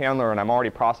interrupt handler and I'm already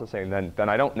processing, then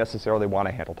I don't necessarily want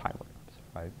to handle timer interrupts,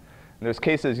 right? And there's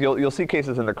cases, you'll see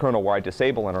cases in the kernel where I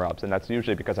disable interrupts, and that's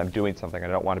usually because I'm doing something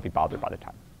and I don't want to be bothered by the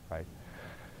timer, right?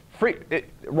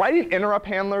 Writing interrupt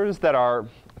handlers that are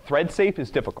thread safe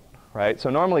is difficult, right? So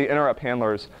normally interrupt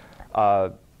handlers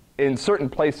in certain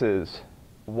places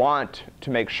want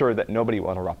to make sure that nobody will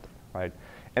interrupt them, right?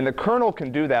 And the kernel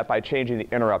can do that by changing the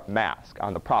interrupt mask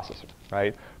on the processor,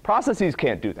 right? Processes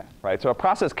can't do that, right? So a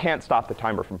process can't stop the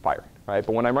timer from firing, right?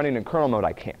 But when I'm running in kernel mode,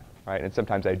 I can, right? And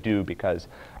sometimes I do because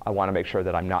I want to make sure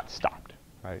that I'm not stopped,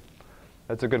 right?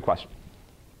 That's a good question.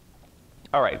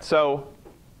 All right, so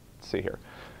let's see here.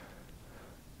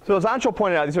 So as Anshul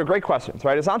pointed out, these are great questions,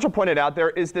 right? As Anshul pointed out,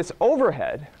 there is this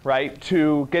overhead, right,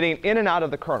 to getting in and out of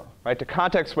the kernel, right, to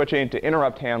context switching, to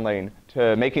interrupt handling,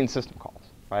 to making system calls,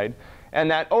 right?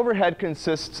 And that overhead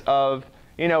consists of,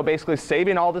 basically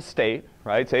saving all the state,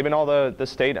 right? Saving all the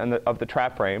state and of the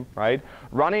trap frame, right?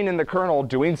 Running in the kernel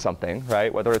doing something,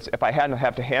 right? Whether it's, if I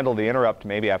have to handle the interrupt,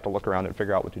 maybe I have to look around and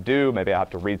figure out what to do. Maybe I have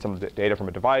to read some of the data from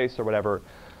a device or whatever.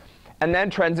 And then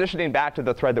transitioning back to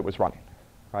the thread that was running,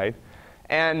 right?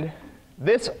 And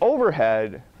this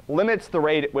overhead limits the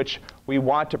rate at which we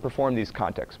want to perform these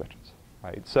context switches,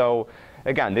 right? So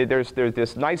again, there's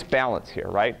this nice balance here,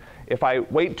 right? If I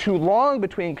wait too long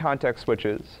between context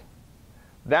switches,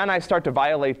 then I start to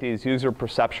violate these user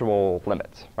perceptual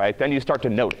limits, right? Then you start to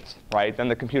notice, right? Then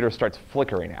the computer starts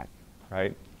flickering at you,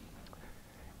 right?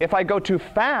 If I go too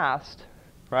fast,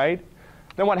 right,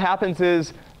 then what happens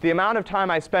is the amount of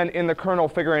time I spend in the kernel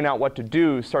figuring out what to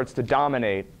do starts to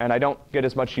dominate, and I don't get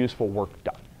as much useful work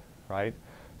done, right?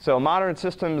 So modern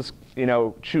systems,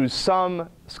 choose some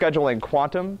scheduling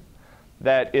quantum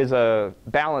that is a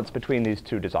balance between these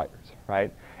two desires,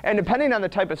 right? And depending on the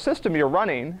type of system you're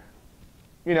running,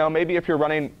 maybe if you're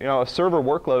running a server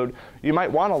workload, you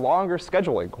might want a longer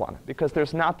scheduling quantum because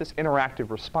there's not this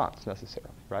interactive response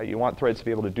necessarily, right? You want threads to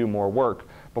be able to do more work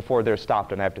before they're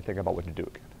stopped and I have to think about what to do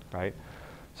again, right?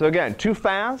 So again, too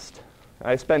fast,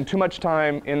 I spend too much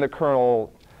time in the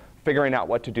kernel figuring out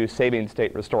what to do, saving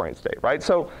state, restoring state, right?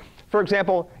 So for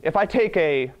example, if I take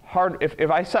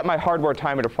if I set my hardware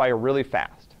timer to fire really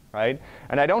fast, right?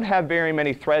 And I don't have very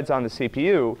many threads on the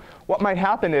CPU, what might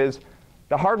happen is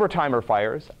the hardware timer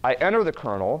fires, I enter the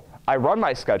kernel, I run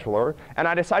my scheduler, and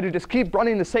I decide to just keep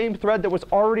running the same thread that was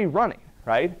already running,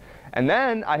 right? And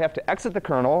then I have to exit the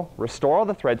kernel, restore all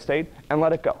the thread state, and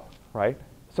let it go, right?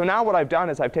 So now what I've done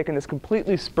is I've taken this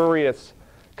completely spurious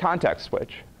context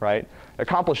switch, right?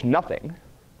 Accomplished nothing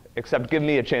except give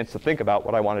me a chance to think about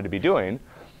what I wanted to be doing.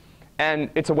 And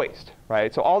it's a waste,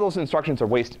 right? So all those instructions are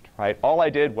wasted, right? All I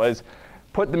did was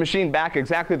put the machine back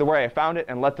exactly the way I found it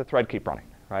and let the thread keep running,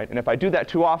 right? And if I do that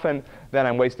too often, then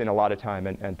I'm wasting a lot of time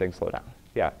and things slow down.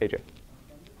 Yeah, AJ?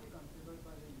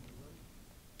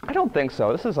 I don't think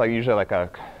so. This is usually like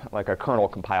a kernel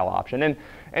compile option.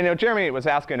 And Jeremy was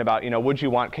asking about, would you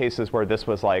want cases where this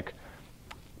was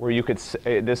where you could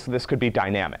this could be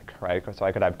dynamic, right? So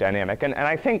I could have dynamic, and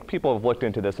I think people have looked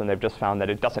into this and they've just found that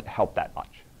it doesn't help that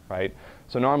much, right?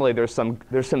 So normally there's some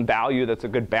value that's a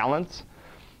good balance,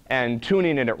 and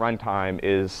tuning it at runtime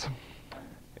is,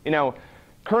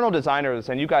 kernel designers,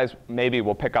 and you guys maybe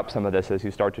will pick up some of this as you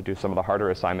start to do some of the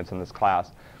harder assignments in this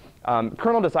class.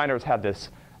 Kernel designers have this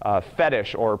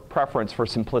fetish or preference for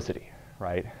simplicity,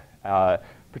 right?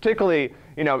 Particularly,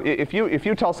 if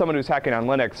you tell someone who's hacking on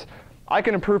Linux, I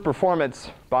can improve performance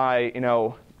by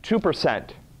 2%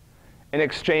 in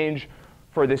exchange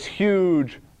for this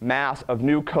huge mass of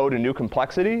new code and new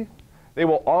complexity, they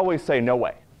will always say no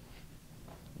way.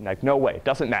 No way, it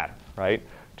doesn't matter, right?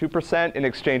 2% in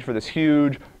exchange for this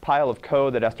huge pile of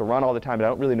code that has to run all the time, and I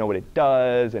don't really know what it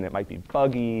does, and it might be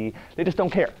buggy. They just don't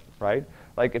care, right?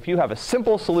 If you have a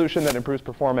simple solution that improves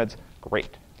performance,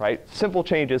 great, right? Simple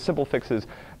changes, simple fixes,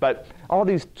 but all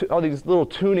these little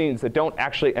tunings that don't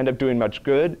actually end up doing much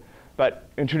good, but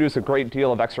introduce a great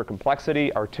deal of extra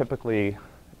complexity are typically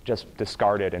just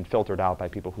discarded and filtered out by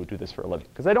people who do this for a living.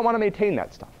 Because they don't want to maintain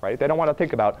that stuff, right? They don't want to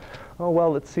think about, oh, well,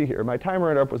 let's see here. My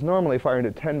timer interrupt was normally firing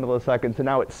at 10 milliseconds, and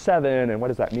now it's 7, and what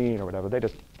does that mean, or whatever. They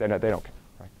don't care,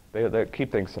 right? They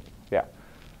keep things simple. Yeah.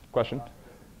 Question?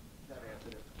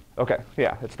 OK,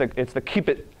 yeah. It's the keep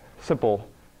it simple,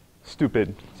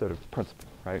 stupid sort of principle,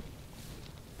 right?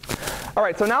 All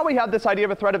right, so now we have this idea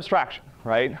of a thread abstraction,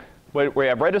 right? We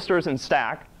have registers and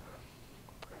stack.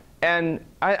 And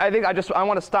I think I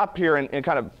want to stop here and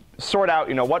kind of sort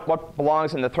out what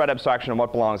belongs in the thread abstraction and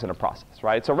what belongs in a process,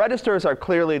 right? So registers are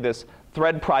clearly this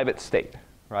thread private state,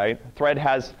 right? Thread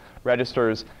has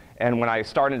registers, and when I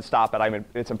start and stop it,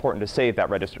 it's important to save that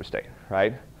register state,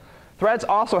 right? Threads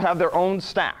also have their own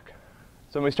stack.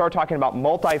 So when we start talking about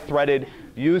multi-threaded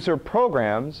user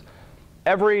programs,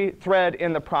 every thread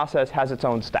in the process has its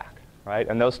own stack, right?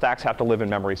 And those stacks have to live in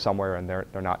memory somewhere, and they're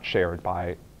not shared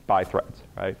by threads,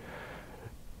 right?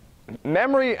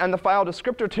 Memory and the file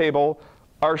descriptor table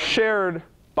are shared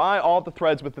by all the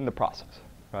threads within the process,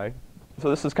 right? So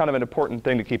this is kind of an important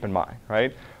thing to keep in mind,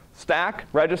 right? Stack,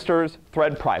 registers,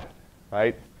 thread private,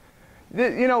 right?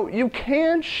 You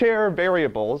can share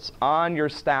variables on your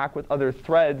stack with other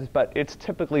threads, but it's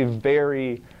typically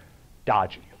very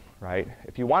dodgy, right?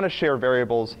 If you want to share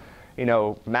variables,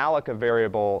 malloc a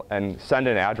variable and send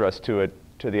an address to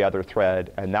the other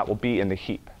thread, and that will be in the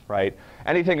heap, right?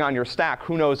 Anything on your stack,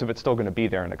 who knows if it's still going to be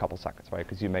there in a couple seconds, right?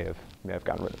 Because you may have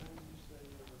gotten rid of it.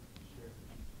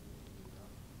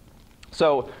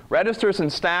 So registers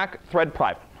and stack, thread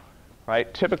private,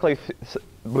 right? Typically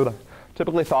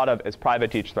thought of as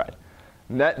private to each thread.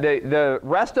 The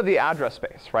rest of the address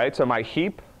space, right? So my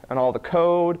heap and all the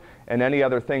code and any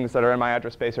other things that are in my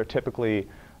address space are typically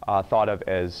thought of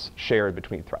as shared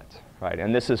between threads, right?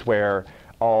 And this is where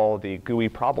all the GUI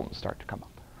problems start to come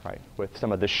up, right? With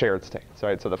some of the shared states,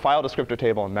 right? So the file descriptor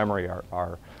table and memory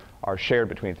are shared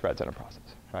between threads in a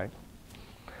process, right?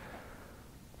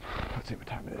 Let's see what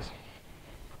time it is.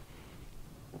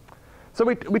 So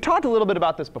we talked a little bit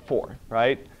about this before,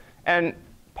 right? And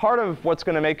part of what's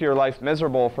going to make your life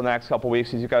miserable for the next couple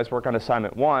weeks as you guys work on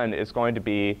assignment 1 is going to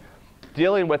be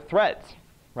dealing with threads,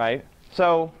 right?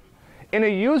 So in a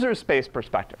user space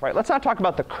perspective, right? Let's not talk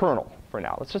about the kernel for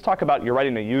now. Let's just talk about you're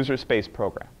writing a user space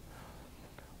program.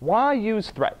 Why use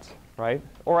threads, right?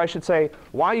 Or I should say,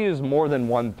 why use more than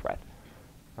one thread,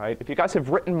 right? If you guys have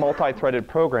written multi-threaded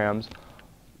programs,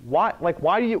 why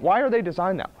are they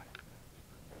designed that way?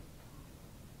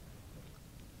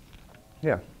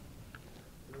 Yeah.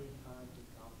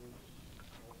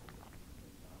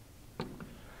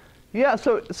 Yeah,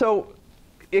 so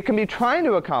it can be trying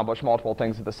to accomplish multiple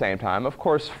things at the same time. Of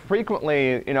course,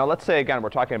 frequently, let's say, again, we're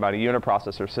talking about a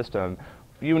uniprocessor system.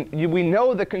 We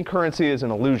know that concurrency is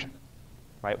an illusion,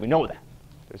 right? We know that.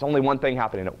 There's only one thing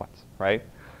happening at once, right?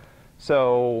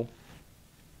 So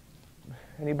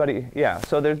anybody? Yeah,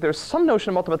 so there's some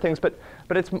notion of multiple things, but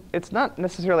it's not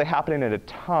necessarily happening at a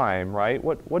time, right?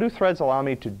 What do threads allow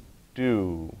me to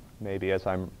do, maybe, as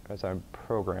I'm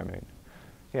programming?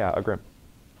 Yeah, Agrim.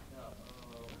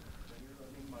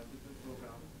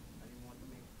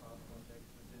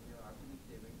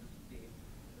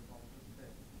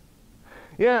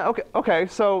 Yeah, okay,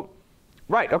 so,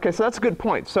 right, okay, so that's a good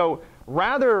point. So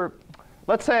rather,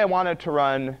 let's say I wanted to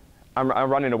run, I'm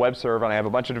running a web server and I have a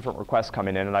bunch of different requests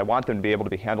coming in and I want them to be able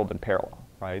to be handled in parallel,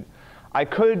 right? I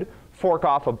could fork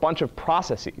off a bunch of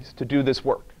processes to do this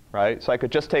work, right? So I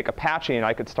could just take Apache and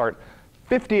I could start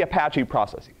 50 Apache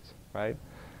processes, right?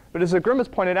 But as Agrim has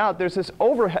pointed out, there's this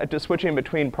overhead to switching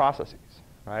between processes,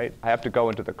 right? I have to go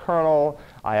into the kernel.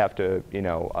 I have to,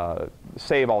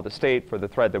 save all the state for the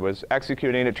thread that was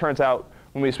executing. It turns out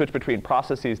when we switch between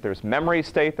processes, there's memory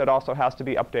state that also has to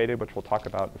be updated, which we'll talk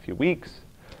about in a few weeks.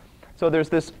 So there's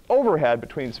this overhead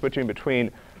between switching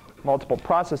between multiple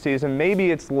processes, and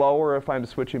maybe it's lower if I'm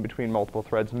switching between multiple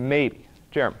threads. Maybe.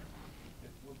 Jeremy.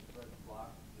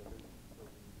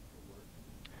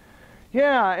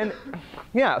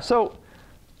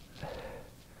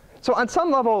 So on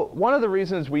some level, one of the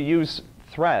reasons we use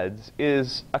threads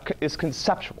is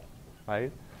conceptual,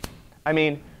 right? I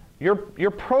mean, your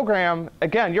program,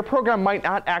 again, your program might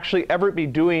not actually ever be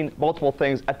doing multiple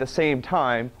things at the same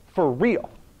time for real.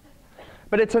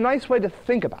 But it's a nice way to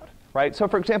think about it, right? So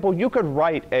for example, you could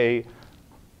write a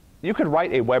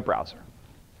web browser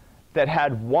that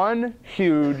had one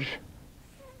huge,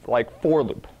 for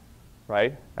loop,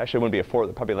 right? Actually, it wouldn't be a for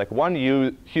loop, probably like one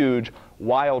huge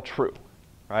while true,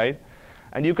 right?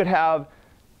 And you could have,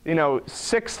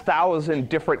 6,000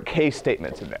 different case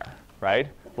statements in there, right?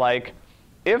 Like,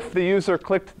 if the user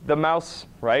clicked the mouse,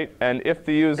 right, and if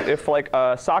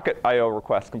a socket I/O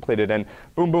request completed, and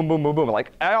boom, boom, boom, boom, boom,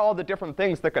 like all the different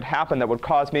things that could happen that would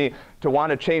cause me to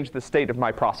want to change the state of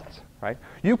my process, right?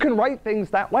 You can write things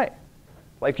that way.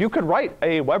 Like, you could write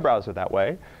a web browser that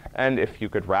way, and if you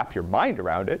could wrap your mind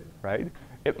around it, right,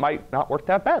 it might not work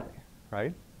that badly,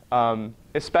 right?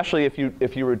 Especially if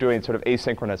you were doing sort of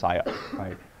asynchronous I/O,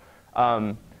 right?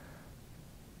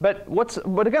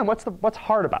 But again, what's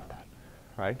hard about that,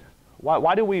 right?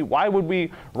 Why do we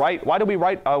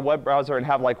write a web browser and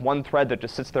have like one thread that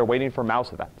just sits there waiting for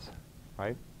mouse events,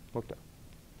 right? Mukta.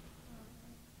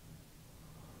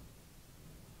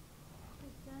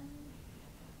 Because then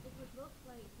it would look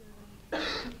like you're doing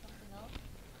something else,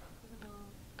 even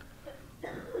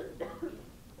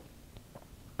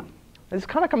though. This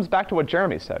kind of comes back to what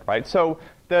Jeremy said, right? So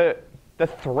the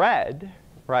thread,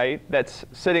 right, that's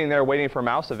sitting there waiting for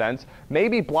mouse events may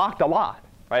be blocked a lot,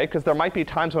 right? Because there might be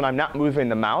times when I'm not moving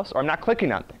the mouse or I'm not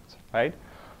clicking on things, right?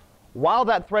 While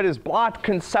that thread is blocked,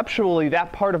 conceptually,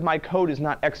 that part of my code is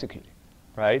not executing,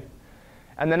 right?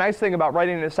 And the nice thing about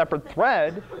writing in a separate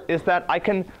thread is that I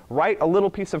can write a little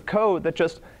piece of code that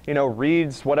just,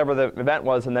 reads whatever the event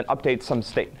was and then updates some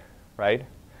state, right?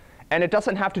 And it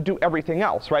doesn't have to do everything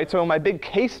else, right? So in my big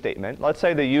case statement, let's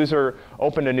say the user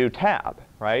opened a new tab,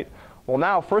 right? Well,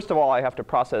 now, first of all, I have to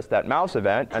process that mouse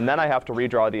event, and then I have to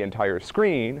redraw the entire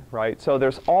screen, right? So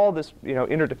there's all this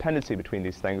interdependency between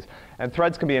these things. And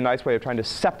threads can be a nice way of trying to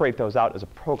separate those out as a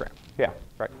program. Yeah,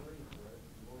 right.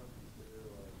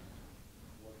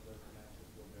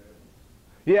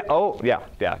 Yeah, oh, yeah.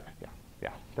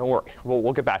 Don't worry.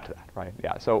 We'll get back to that, right?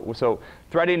 Yeah. So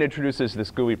threading introduces this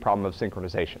GUI problem of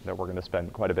synchronization that we're going to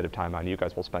spend quite a bit of time on. You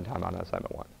guys will spend time on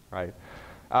assignment 1, right?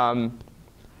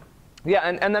 Yeah,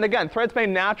 and then again, threads may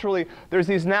naturally, there's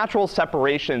these natural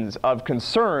separations of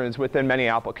concerns within many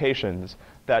applications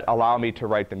that allow me to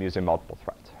write them using multiple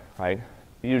threads, right?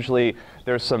 Usually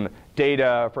there's some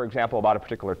data, for example, about a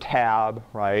particular tab,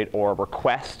 right, or a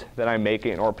request that I'm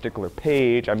making, or a particular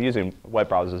page. I'm using web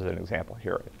browsers as an example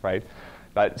here, right?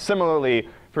 But similarly,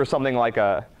 for something like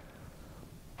a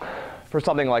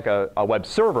web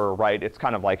server, right, it's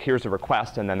kind of like here's a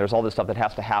request, and then there's all this stuff that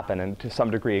has to happen, and to some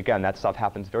degree, again, that stuff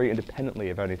happens very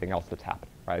independently of anything else that's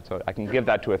happening, right? So I can give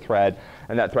that to a thread,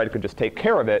 and that thread could just take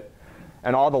care of it,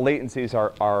 and all the latencies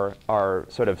are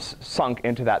sort of sunk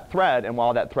into that thread, and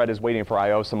while that thread is waiting for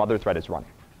I/O, some other thread is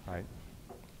running, right?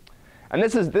 And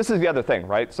this is the other thing,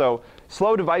 right? So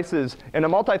slow devices in a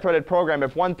multi-threaded program,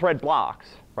 if one thread blocks,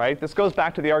 right? This goes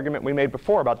back to the argument we made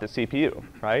before about the CPU,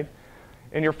 right?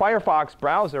 In your Firefox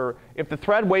browser, if the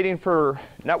thread waiting for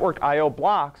network I/O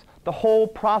blocks, the whole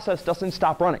process doesn't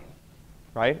stop running,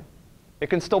 right? It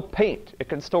can still paint. It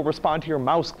can still respond to your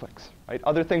mouse clicks, right?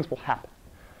 Other things will happen.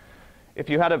 If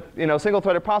you had a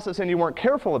single-threaded process and you weren't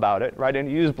careful about it, right, and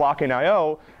you used blocking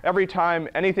I/O, every time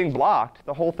anything blocked,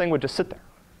 the whole thing would just sit there,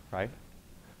 right?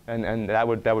 And that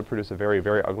would produce a very,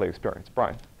 very ugly experience.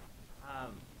 Brian?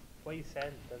 What you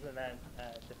said, doesn't that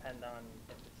depend on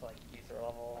if it's like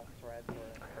user-level threads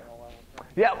or kernel-level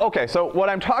threads? Yeah, OK. So what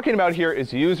I'm talking about here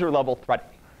is user-level threading,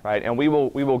 right? And we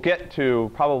will get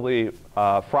to probably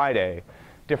Friday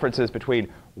differences between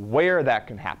where that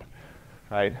can happen,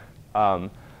 right?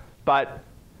 But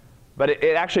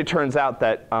it actually turns out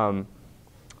that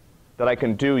that I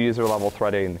can do user-level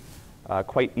threading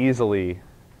quite easily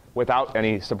without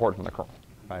any support from the kernel,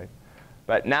 right?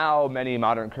 But now many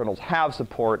modern kernels have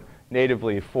support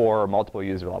natively for multiple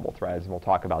user-level threads, and we'll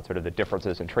talk about sort of the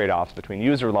differences and trade-offs between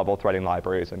user-level threading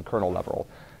libraries and kernel-level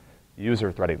user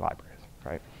threading libraries,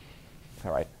 right?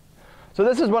 All right. So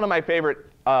this is one of my favorite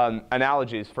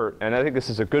analogies for, and I think this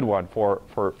is a good one for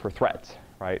threads,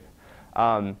 right?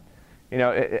 You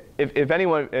know, if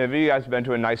you guys have been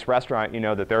to a nice restaurant, you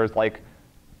know that there's like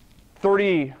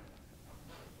 30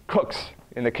 cooks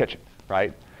in the kitchen,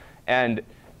 right? And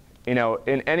you know,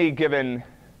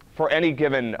 for any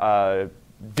given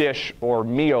dish or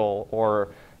meal or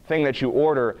thing that you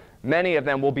order, many of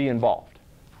them will be involved,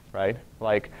 right?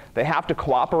 Like they have to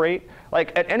cooperate.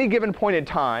 Like at any given point in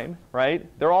time, right?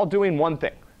 They're all doing one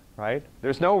thing, right?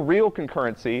 There's no real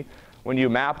concurrency when you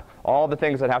map all the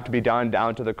things that have to be done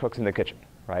down to the cooks in the kitchen,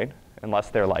 right?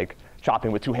 Unless they're like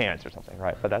chopping with 2 hands or something,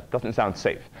 right? But that doesn't sound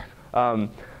safe. So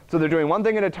they're doing one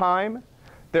thing at a time.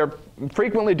 They're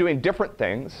frequently doing different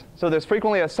things. So there's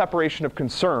frequently a separation of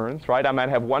concerns, right? I might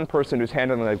have one person who's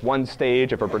handling like one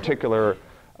stage of a particular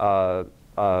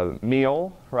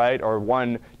meal, right? Or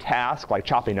one task, like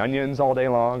chopping onions all day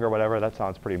long or whatever. That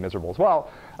sounds pretty miserable as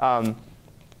well.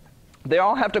 They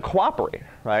all have to cooperate,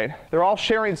 right? They're all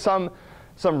sharing some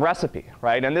recipe,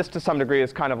 right? And this, to some degree,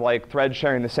 is kind of like threads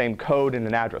sharing the same code in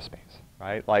an address space,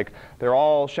 right? Like they're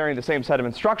all sharing the same set of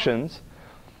instructions.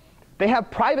 They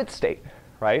have private state,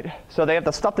 right? So they have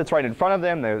the stuff that's right in front of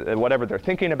them, whatever they're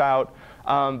thinking about.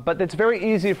 But it's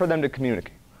very easy for them to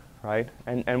communicate, right?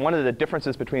 And one of the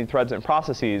differences between threads and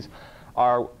processes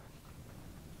are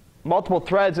multiple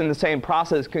threads in the same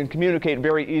process can communicate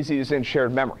very easily using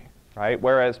shared memory, right?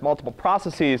 Whereas multiple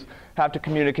processes have to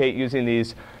communicate using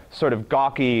these sort of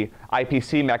gawky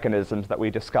IPC mechanisms that we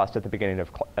discussed at the beginning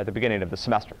of the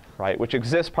semester, right? Which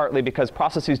exist partly because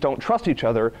processes don't trust each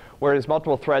other, whereas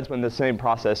multiple threads within the same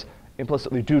process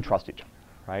implicitly do trust each other,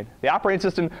 right? The operating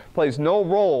system plays no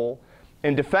role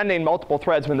in defending multiple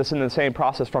threads when it's in the same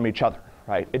process from each other,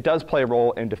 right? It does play a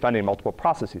role in defending multiple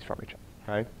processes from each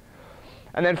other, right?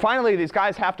 And then finally, these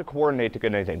guys have to coordinate to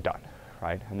get anything done,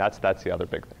 right? And that's the other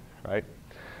big thing, right?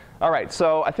 All right,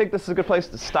 so I think this is a good place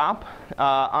to stop.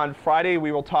 On Friday,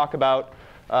 we will talk about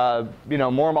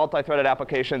more multi-threaded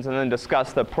applications and then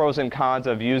discuss the pros and cons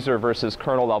of user versus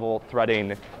kernel level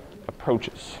threading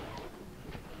approaches.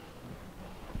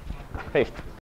 Hey.